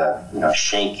little bit of a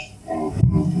shake in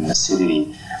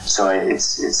acidity. So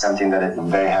it's something that I'm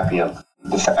very happy of.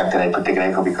 The fact that I put the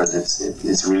Greco, because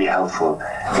it's really helpful.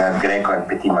 I have Greco and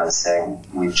Petit Manseng,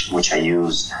 which I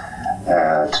use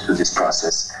to do this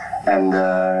process, and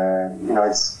I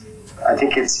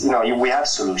think we have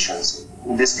solutions.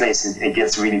 In this place, it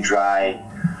gets really dry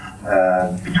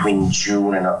between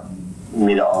June and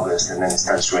mid-August, and then it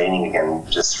starts raining again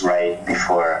just right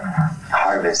before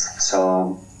harvest.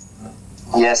 So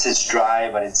yes, it's dry,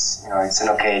 but it's an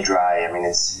okay dry. I mean,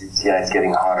 it's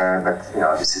getting hotter, but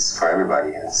this is for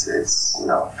everybody. It's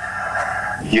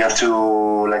you have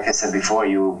to, like I said before,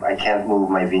 I can't move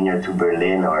my vineyard to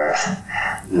Berlin or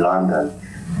London.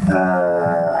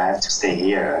 I have to stay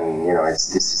here, and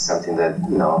this is something that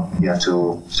you have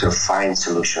to sort of find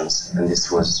solutions, and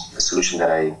this was a solution that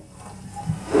I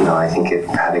think it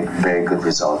had a very good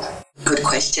result. Good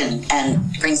question, and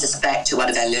brings us back to one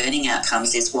of our learning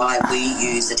outcomes is why we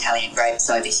use Italian grapes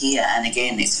over here, and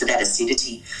again, it's for that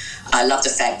acidity. I love the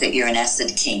fact that you're an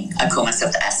acid king. I call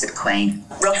myself the acid queen.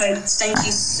 Rocco, thank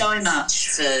you so much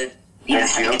for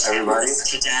having a chat with us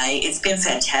today. It's been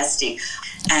fantastic.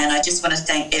 And I just want to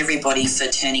thank everybody for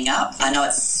turning up. I know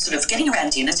it's sort of getting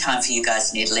around dinner time for you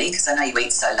guys in Italy because I know you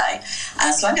eat so late.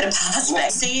 So I'm going to pass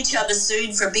back. See each other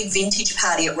soon for a big vintage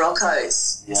party at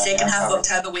Rocco's. Yeah, second half of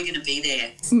October, we're going to be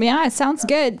there. Yeah, it sounds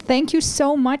good. Thank you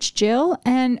so much, Gill.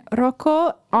 And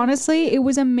Rocco, honestly, it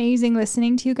was amazing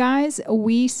listening to you guys.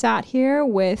 We sat here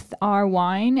with our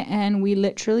wine and we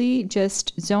literally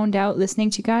just zoned out listening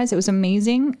to you guys. It was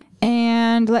amazing.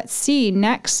 And let's see,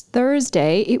 next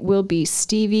Thursday it will be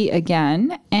Stevie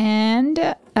again, and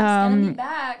He's gonna be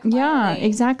back. Yeah,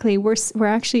 exactly. We're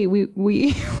actually we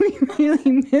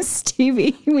really miss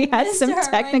Stevie. We had some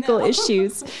technical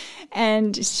issues,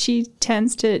 and she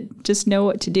tends to just know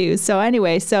what to do. So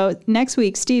anyway, next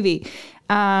week Stevie,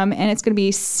 and it's going to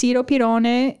be Ciro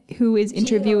Pirone who is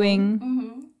interviewing.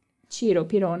 Mm-hmm. Ciro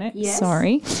Pirone, yes.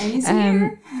 Sorry. And he's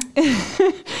here.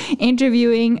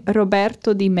 Interviewing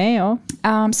Roberto Di Meo.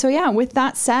 With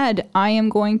that said, I am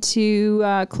going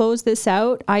to close this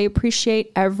out. I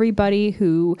appreciate everybody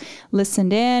who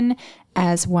listened in,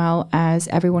 as well as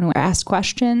everyone who asked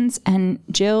questions. And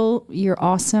Gill, you're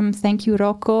awesome. Thank you,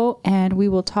 Rocco. And we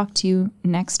will talk to you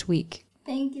next week.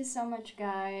 Thank you so much,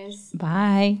 guys.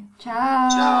 Bye. Ciao.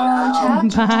 Ciao.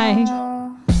 Ciao. Bye.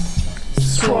 Ciao.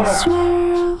 Swirl,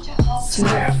 swirl,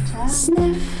 sniff,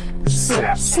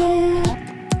 sip, sip.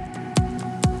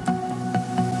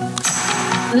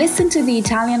 Listen to the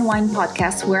Italian Wine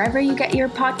Podcast wherever you get your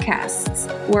podcasts.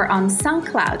 We're on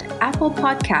SoundCloud, Apple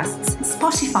Podcasts,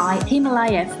 Spotify,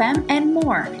 Himalaya FM, and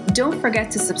more. Don't forget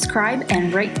to subscribe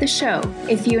and rate the show.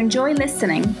 If you enjoy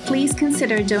listening, please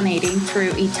consider donating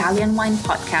through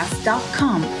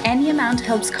ItalianWinePodcast.com. Any amount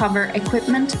helps cover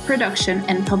equipment, production,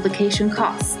 and publication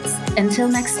costs. Until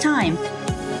next time,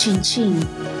 cin cin.